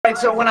Right,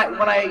 so when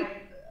I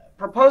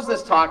proposed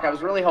this talk, I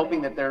was really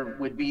hoping that there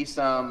would be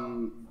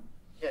some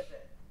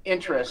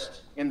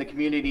interest in the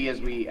community as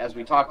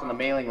we talked on the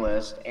mailing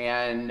list,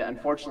 and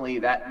unfortunately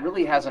that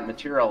really hasn't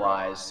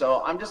materialized.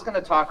 So I'm just going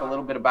to talk a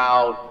little bit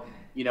about,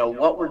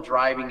 what we're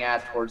driving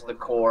at towards the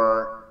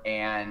core,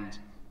 and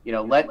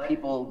let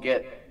people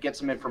get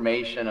some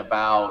information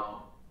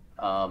about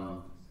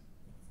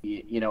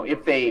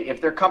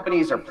if their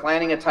companies are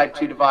planning a Type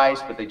 2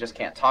 device but they just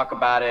can't talk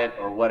about it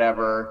or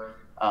whatever.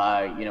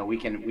 We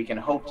can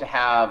hope to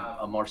have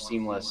a more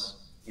seamless,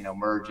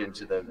 merge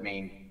into the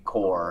main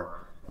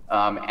core.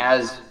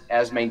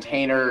 As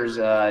maintainers,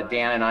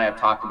 Dan and I have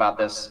talked about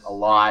this a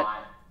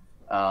lot,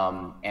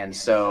 and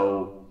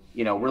so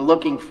we're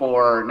looking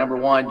for, number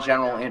one,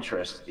 general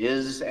interest.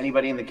 Is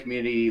anybody in the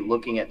community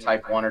looking at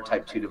Type 1 or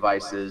Type 2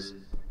 devices?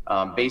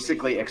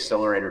 Basically,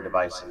 accelerator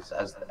devices,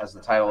 as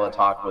the title of the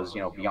talk was,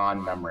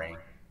 beyond memory.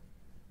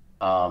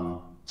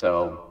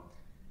 So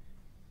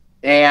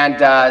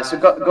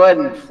go ahead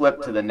and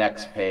flip to the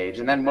next page,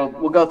 and then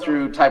we'll go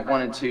through Type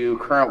 1 and 2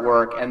 current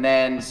work. And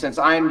then since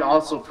I'm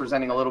also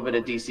presenting a little bit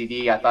of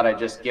DCD, I thought I'd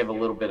just give a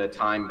little bit of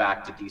time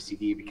back to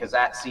DCD because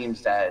that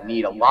seems to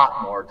need a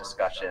lot more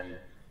discussion.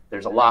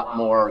 There's a lot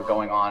more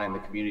going on in the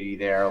community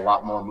there, a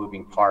lot more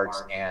moving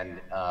parts and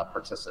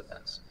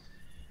participants.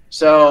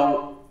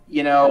 So,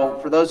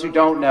 for those who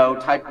don't know,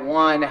 Type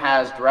 1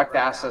 has direct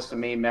access to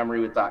main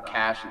memory with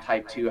 .cache, and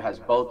Type 2 has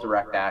both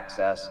direct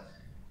access.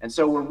 And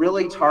so we're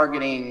really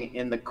targeting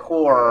in the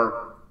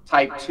core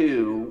Type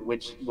 2,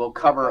 which will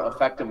cover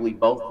effectively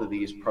both of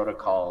these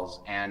protocols,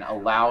 and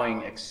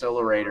allowing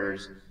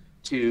accelerators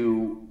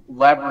to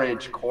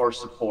leverage core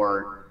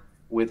support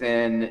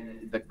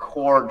within the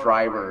core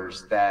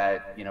drivers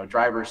that,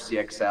 drivers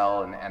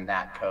CXL and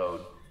that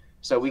code.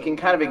 So we can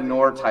kind of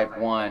ignore Type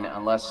 1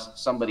 unless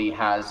somebody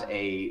has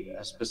a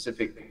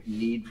specific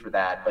need for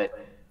that, but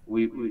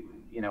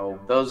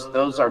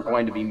those are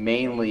going to be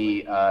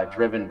mainly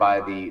driven by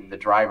the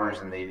drivers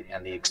and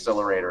the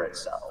accelerator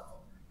itself.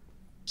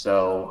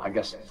 So I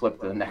guess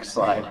flip to the next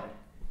slide.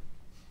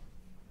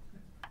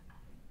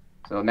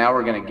 So now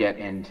we're going to get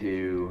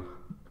into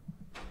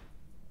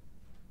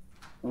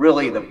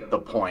really the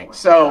point.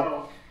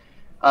 So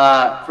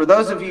for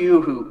those of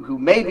you who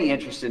may be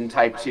interested in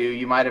Type 2,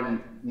 you might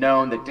have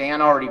known that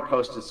Dan already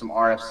posted some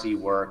RFC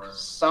work.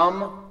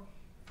 Some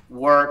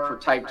work for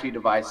Type 2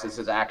 devices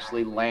has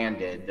actually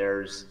landed.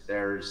 There's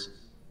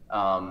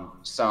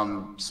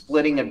some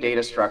splitting of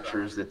data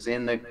structures that's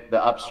in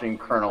the upstream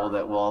kernel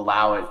that will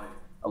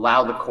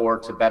allow the core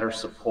to better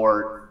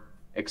support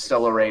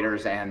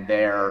accelerators and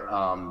their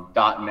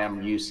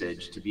 .mem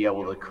usage to be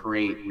able to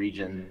create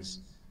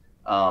regions.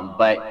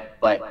 But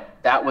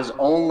that was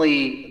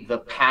only the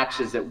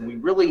patches that we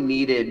really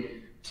needed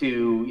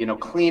to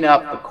clean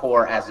up the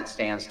core as it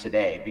stands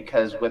today,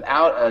 because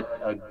without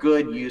a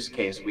good use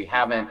case, we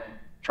haven't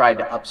tried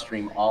to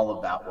upstream all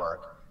of that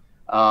work.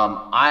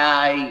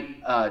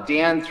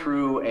 Dan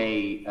threw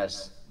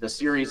the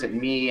series at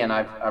me, and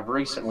I've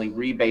recently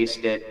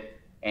rebased it,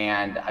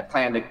 and I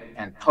plan to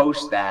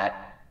post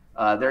that.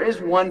 There is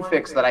one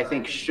fix that I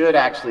think should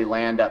actually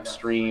land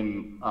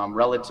upstream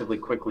relatively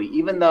quickly,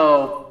 even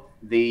though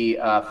the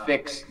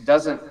fix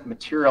doesn't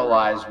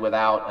materialize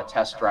without a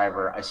test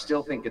driver. I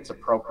still think it's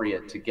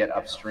appropriate to get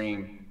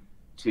upstream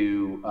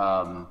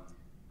to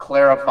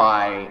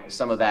clarify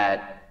some of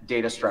that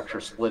data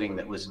structure splitting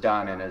that was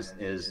done and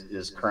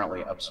is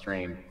currently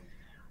upstream.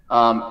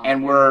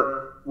 And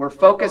we're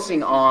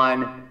focusing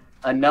on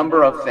a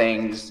number of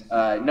things.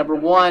 Number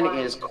one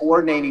is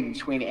coordinating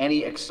between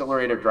any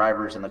accelerator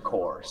drivers in the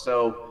core.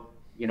 So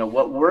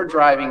what we're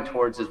driving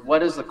towards is, what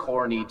does the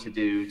core need to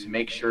do to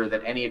make sure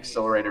that any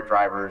accelerator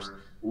drivers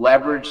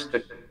leverage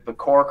the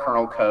core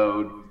kernel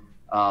code,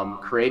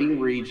 creating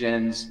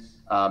regions,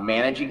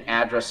 managing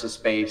address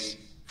space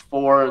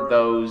for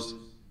those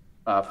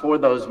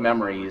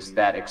memories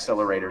that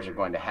accelerators are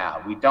going to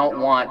have. We don't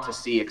want to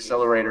see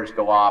accelerators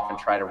go off and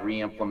try to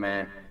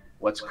re-implement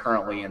what's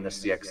currently in the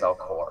CXL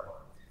core.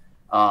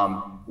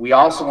 We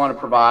also want to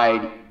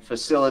provide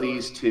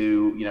facilities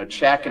to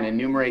check and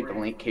enumerate the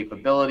link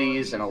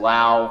capabilities and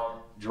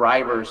allow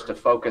drivers to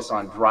focus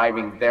on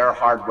driving their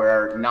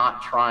hardware,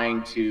 not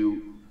trying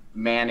to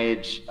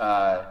manage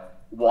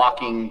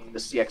walking the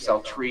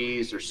CXL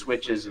trees or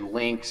switches and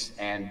links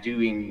and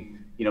doing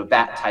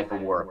that type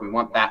of work. We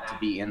want that to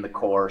be in the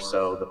core,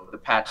 so the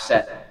patch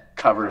set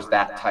covers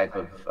that type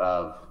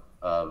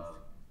of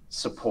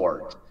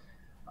support.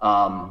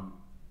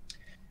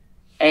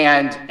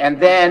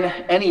 And then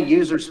any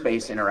user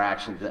space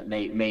interactions that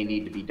may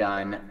need to be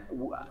done.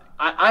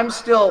 I'm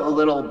still a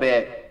little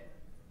bit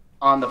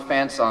on the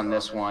fence on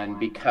this one,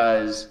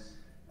 because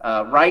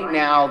right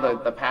now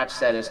the patch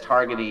set is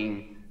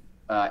targeting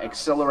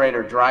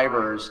accelerator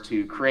drivers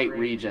to create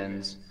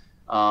regions.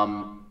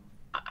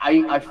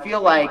 I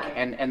feel like,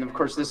 and of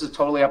course this is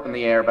totally up in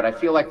the air, but I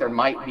feel like there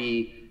might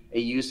be a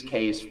use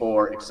case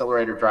for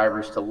accelerator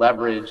drivers to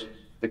leverage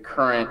the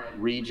current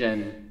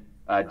region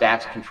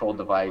DAX control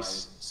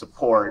device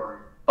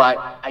support,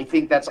 but I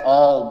think that's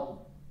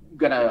all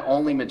going to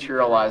only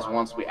materialize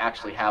once we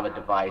actually have a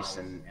device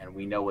and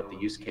we know what the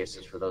use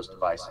cases for those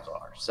devices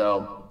are.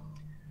 So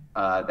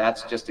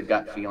that's just a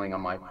gut feeling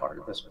on my part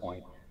at this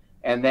point.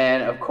 And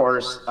then, of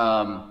course,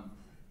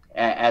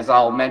 as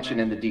I'll mention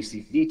in the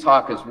DCD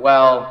talk as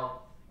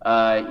well,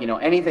 you know,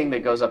 anything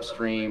that goes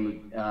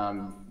upstream,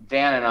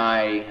 Dan and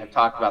I have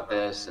talked about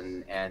this,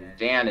 and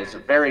Dan is a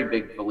very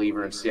big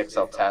believer in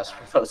CXL test,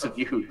 for those of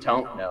you who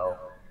don't know.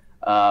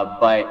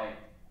 But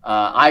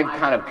I've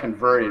kind of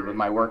converted with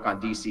my work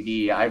on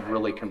DCD, I've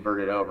really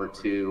converted over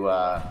to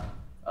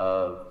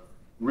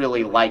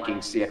really liking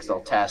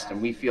CXL test,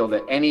 and we feel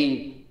that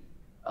any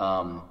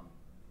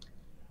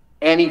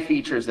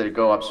features that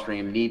go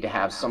upstream need to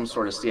have some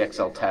sort of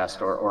CXL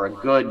test or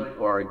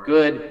a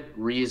good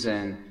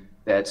reason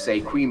that,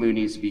 say, qemu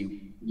needs to be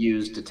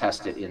used to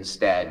test it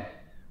instead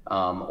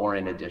or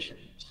in addition.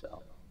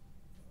 So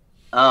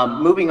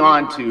moving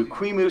on to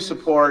qemu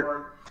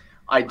support,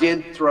 I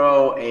did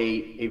throw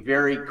a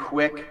very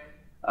quick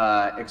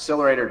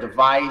accelerator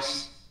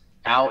device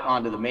out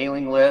onto the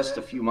mailing list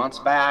a few months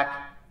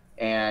back,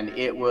 and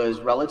it was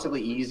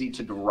relatively easy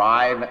to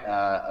derive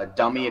a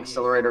dummy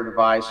accelerator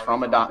device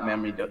from a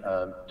 .memory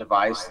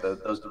device.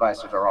 Those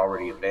devices are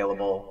already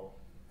available,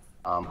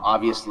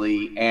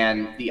 obviously,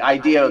 and the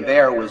idea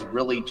there was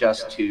really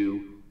just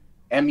to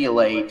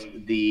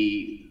emulate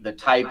the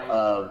type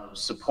of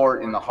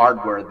support in the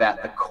hardware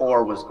that the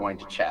core was going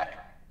to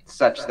check,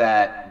 such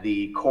that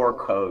the core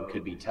code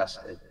could be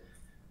tested.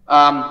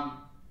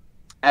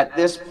 At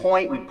this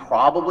point, we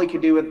probably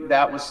could do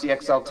that with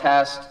CXL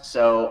test,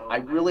 so I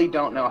really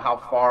don't know how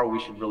far we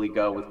should really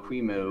go with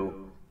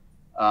qemu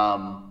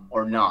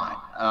or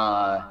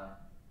not.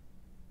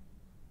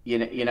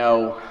 You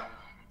know,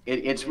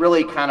 it's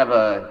really kind of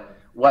a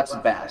what's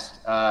best.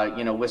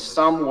 You know, with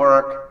some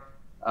work,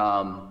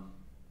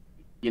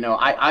 you know,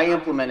 I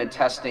implemented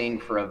testing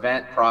for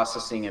event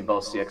processing in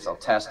both CXL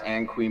test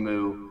and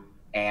qemu,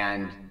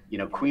 and you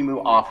know,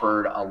 qemu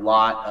offered a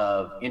lot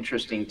of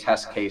interesting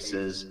test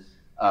cases,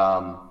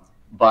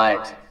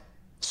 but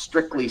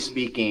strictly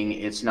speaking,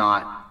 it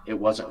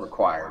wasn't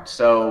required.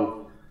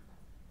 So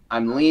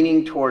I'm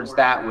leaning towards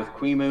that with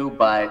qemu,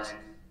 but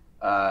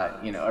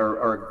you know,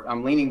 or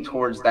I'm leaning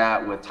towards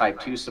that with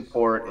Type-2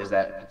 support, is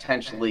that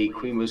potentially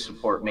qemu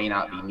support may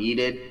not be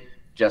needed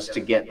just to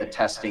get the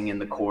testing in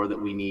the core that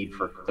we need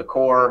for the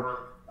core,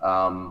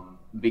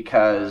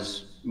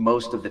 because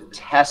most of the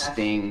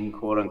testing,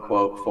 quote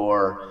unquote,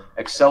 for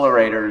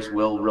accelerators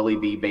will really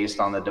be based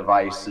on the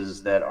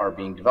devices that are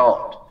being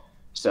developed.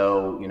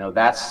 So, you know,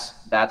 that's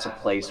a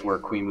place where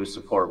qemu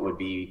support would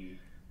be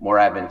more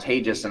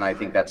advantageous, and I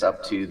think that's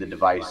up to the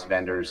device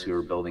vendors who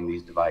are building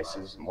these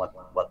devices and what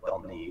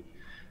they'll need.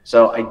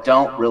 So I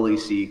don't really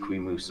see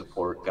qemu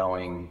support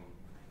going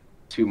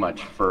too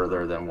much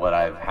further than what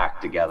I've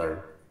hacked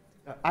together.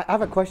 I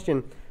have a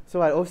question.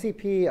 So at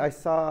OCP, I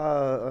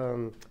saw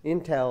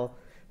Intel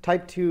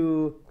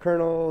Type-2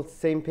 kernel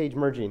same page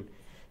merging,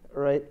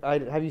 right?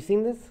 Have you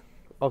seen this?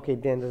 Okay,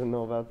 Dan doesn't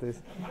know about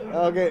this.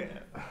 Okay,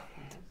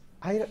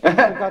 I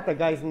forgot the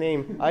guy's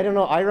name. I don't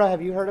know. Ira,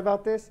 have you heard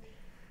about this?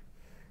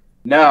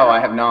 No, I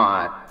have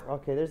not.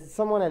 Okay, there's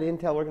someone at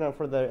Intel working on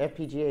for the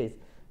FPGAs,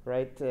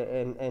 right?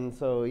 And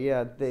so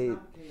yeah,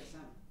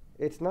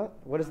 it's not.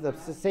 What is the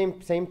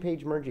same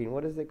page merging?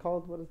 What is it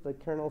called? What is the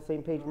kernel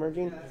same page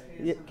merging?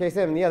 Yeah,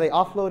 KSM. Yeah, they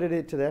offloaded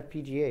it to the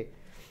FPGA.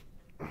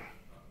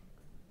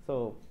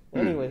 So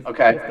anyways,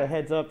 okay. Just a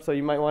heads up. So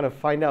you might want to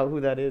find out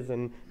who that is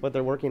and what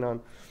they're working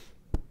on.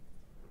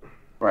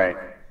 Right.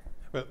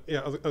 Well, yeah,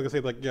 I was gonna say,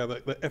 like, yeah,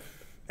 the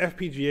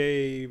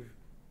FPGA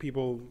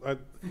people. Not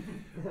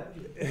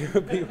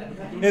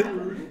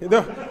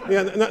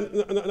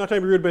trying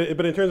to be rude,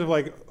 but in terms of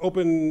like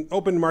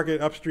open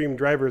market upstream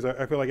drivers,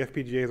 I feel like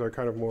FPGAs are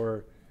kind of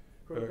more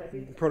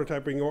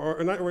prototyping,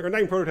 or not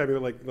even prototyping,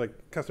 but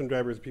like custom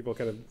drivers. People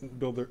kind of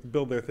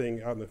build their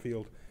thing out in the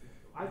field.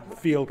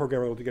 Field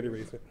programming to get it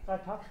raised.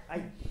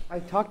 I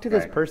talked to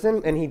this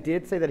person, and he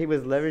did say that he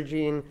was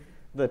leveraging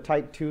the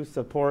Type-2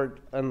 support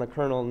on the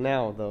kernel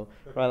now, though,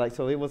 right? Like,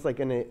 so it was like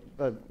an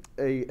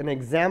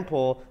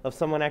example of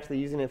someone actually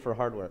using it for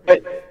hardware.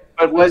 But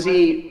was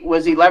he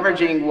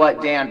leveraging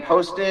what Dan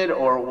posted,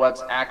 or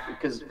what's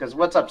because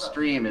what's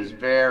upstream is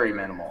very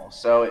minimal,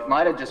 so it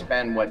might have just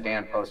been what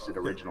Dan posted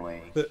originally.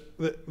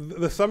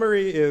 The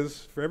summary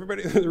is, for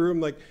everybody in the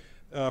room, like,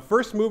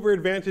 first mover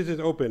advantage is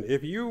open.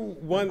 If you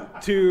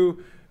want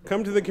to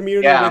come to the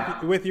community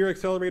with your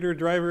accelerator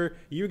driver,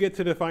 you get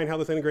to define how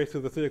this integrates to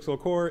the CXL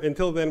core.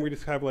 Until then, we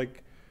just have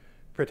like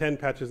pretend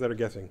patches that are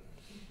guessing.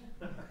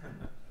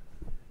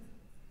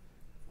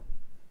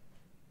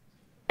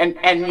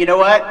 And you know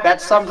what? That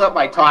sums up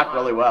my talk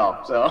really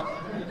well. So,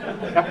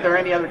 are there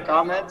any other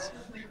comments?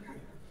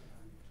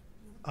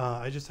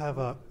 I just have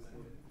a.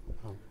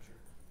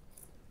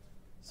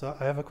 So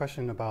I have a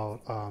question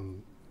about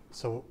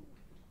so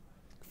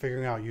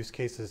figuring out use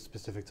cases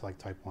specific to like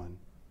Type 1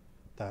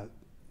 that,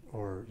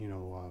 or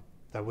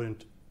that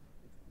wouldn't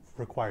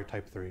require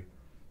Type 3.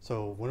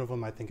 So one of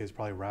them I think is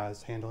probably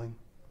RAS handling.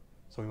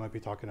 So we might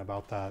be talking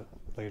about that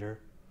later.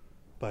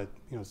 But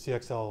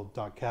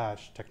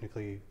CXL.cache,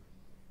 technically,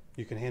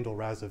 you can handle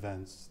RAS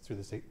events through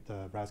the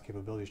RAS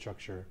capability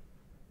structure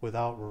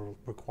without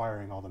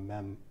requiring all the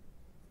mem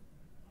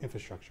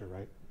infrastructure,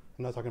 right?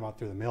 I'm not talking about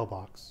through the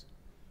mailbox.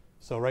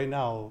 So right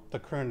now, the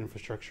current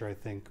infrastructure, I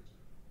think,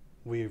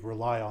 we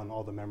rely on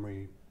all the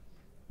memory,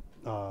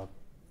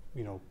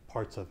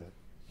 parts of it.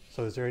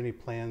 So is there any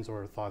plans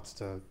or thoughts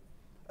to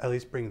at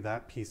least bring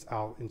that piece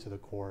out into the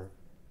core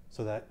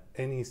so that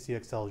any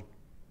CXL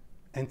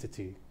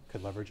entity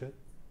could leverage it?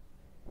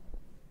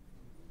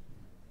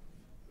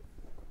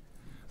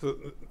 So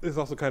this is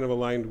also kind of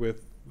aligned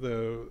with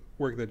the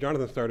work that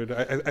Jonathan started.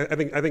 I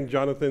think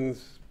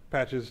Jonathan's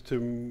patches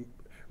to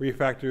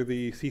refactor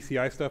the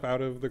CCI stuff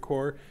out of the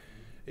core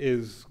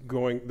is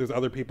going. There's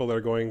other people that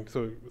are going.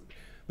 So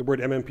the word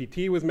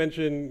MMPT was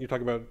mentioned. You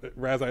talk about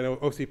RAS. I know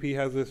OCP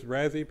has this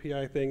RAS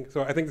API thing.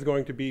 So I think there's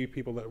going to be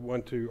people that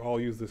want to all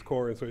use this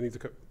core, and so it needs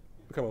to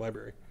become a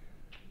library.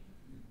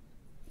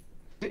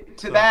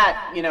 To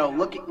that,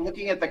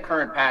 looking at the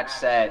current patch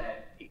set,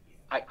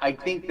 I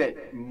think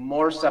that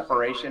more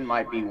separation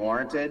might be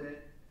warranted,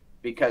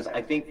 because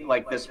I think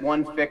like this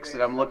one fix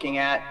that I'm looking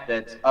at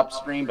that's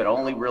upstream but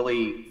only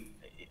really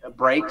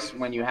breaks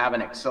when you have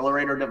an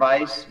accelerator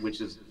device,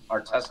 which is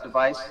our test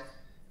device.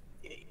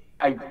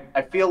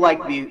 I feel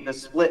like the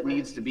split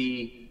needs to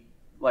be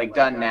like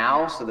done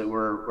now so that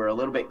we're a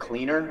little bit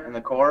cleaner in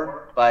the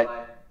core,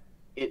 but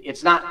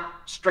it's not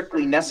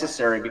strictly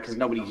necessary because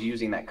nobody's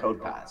using that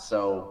code path.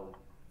 So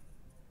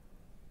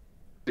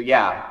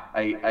yeah,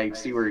 I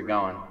see where you're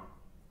going.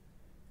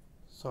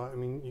 So I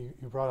mean,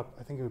 you brought up.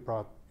 I think you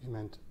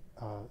meant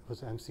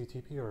was it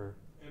MCTP or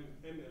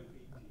MMPT.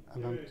 MMPT.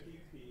 Something.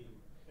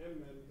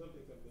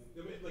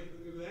 Like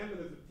the M is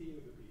a T and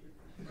a P.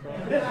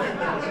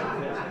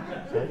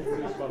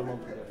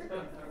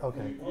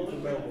 Okay.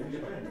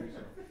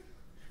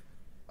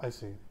 I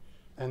see.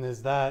 And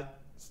is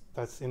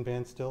that's in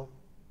band still?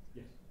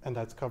 Yes. And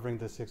that's covering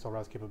the CXL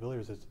RAS capability,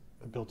 or is it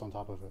built on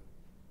top of it?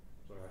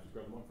 Sorry, I just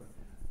grabbed the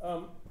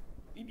microphone.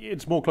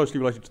 It's more closely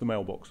related to the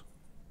mailbox.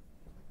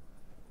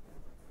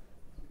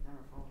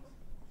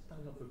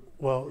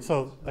 Well,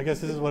 so I guess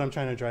this is what I'm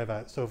trying to drive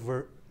at. So if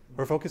we're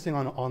focusing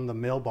on the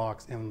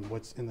mailbox and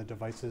what's in the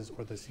devices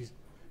or the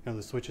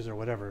switches or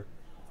whatever,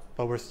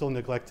 but we're still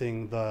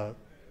neglecting the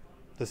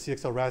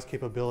CXL RAS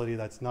capability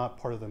that's not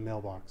part of the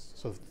mailbox.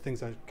 So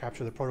things that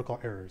capture the protocol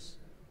errors.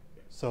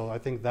 So I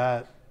think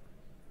that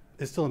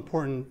is still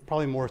important,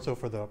 probably more so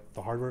for the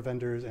hardware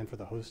vendors and for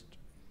the host,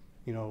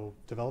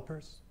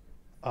 developers.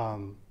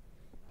 And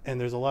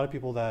there's a lot of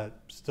people that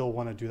still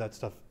want to do that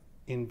stuff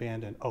in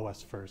band and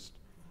OS first.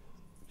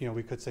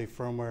 We could say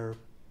firmware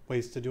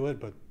ways to do it,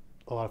 but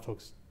a lot of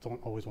folks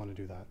don't always want to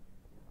do that.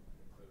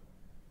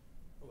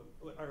 I'll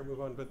let Ira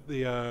move on, but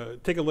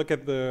take a look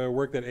at the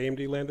work that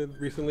AMD landed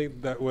recently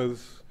that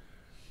was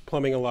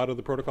plumbing a lot of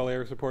the protocol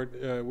error support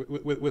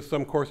with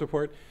some core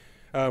support.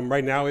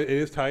 Right now it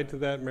is tied to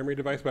that memory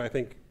device, but I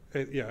think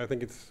that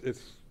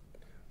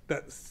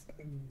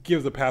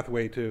gives a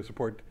pathway to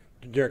support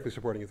generically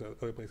supporting it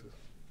other places.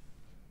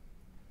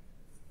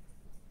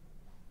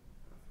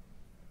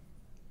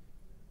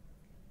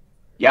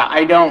 Yeah,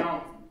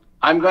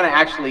 I'm going to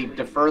actually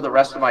defer the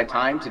rest of my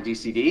time to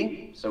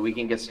DCD so we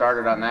can get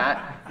started on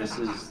that. This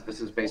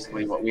is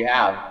basically what we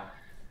have.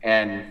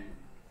 And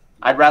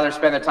I'd rather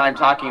spend the time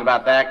talking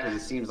about that because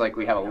it seems like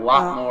we have a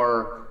lot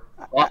more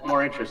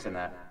interest in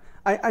that.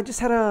 I just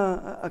had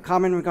a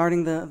comment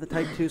regarding the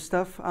Type 2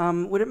 stuff.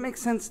 Would it make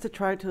sense to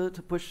try to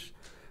push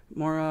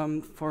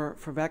more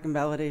for back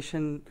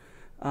invalidation,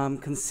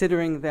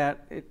 considering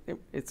that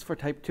it's for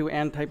Type 2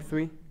 and Type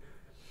 3?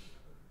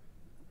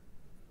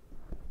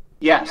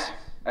 Yes,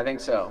 I think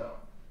so.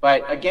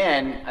 But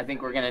again, I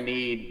think we're going to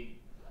need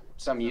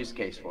some use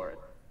case for it.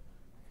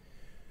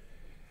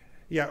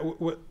 Yeah,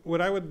 what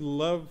I would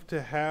love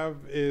to have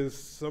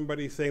is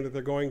somebody saying that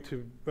they're going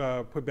to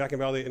put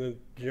Back-Invalidate in a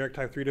generic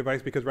Type 3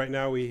 device, because right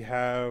now we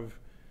have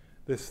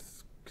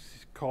this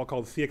call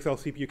called CXL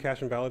CPU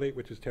cache invalidate,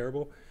 which is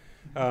terrible.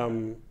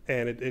 And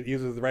it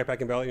uses the write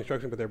Back-Invalidate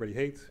instruction, but everybody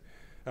hates.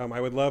 I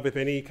would love if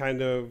any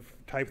kind of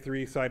Type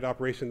 3 side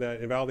operation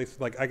that invalidates,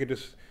 like I could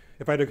just,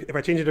 if I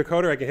change the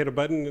decoder, I can hit a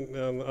button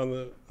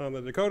on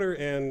the decoder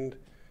and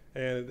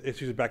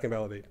it uses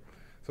Back-Invalidate.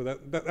 So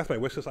that's my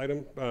wish list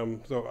item.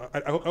 So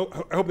I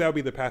hope that would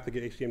be the path to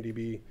get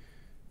HTMDB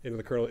into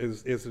the kernel,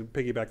 is to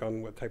piggyback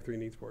on what Type 3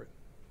 needs for it.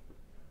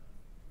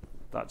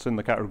 That's in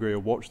the category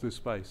of watch this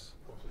space.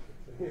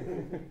 If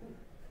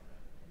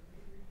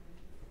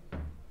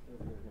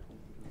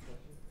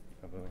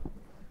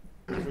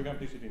we got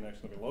DCD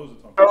next, there'll be loads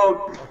of time.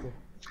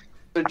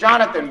 So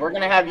Jonathan, we're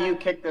going to have you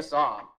kick this off.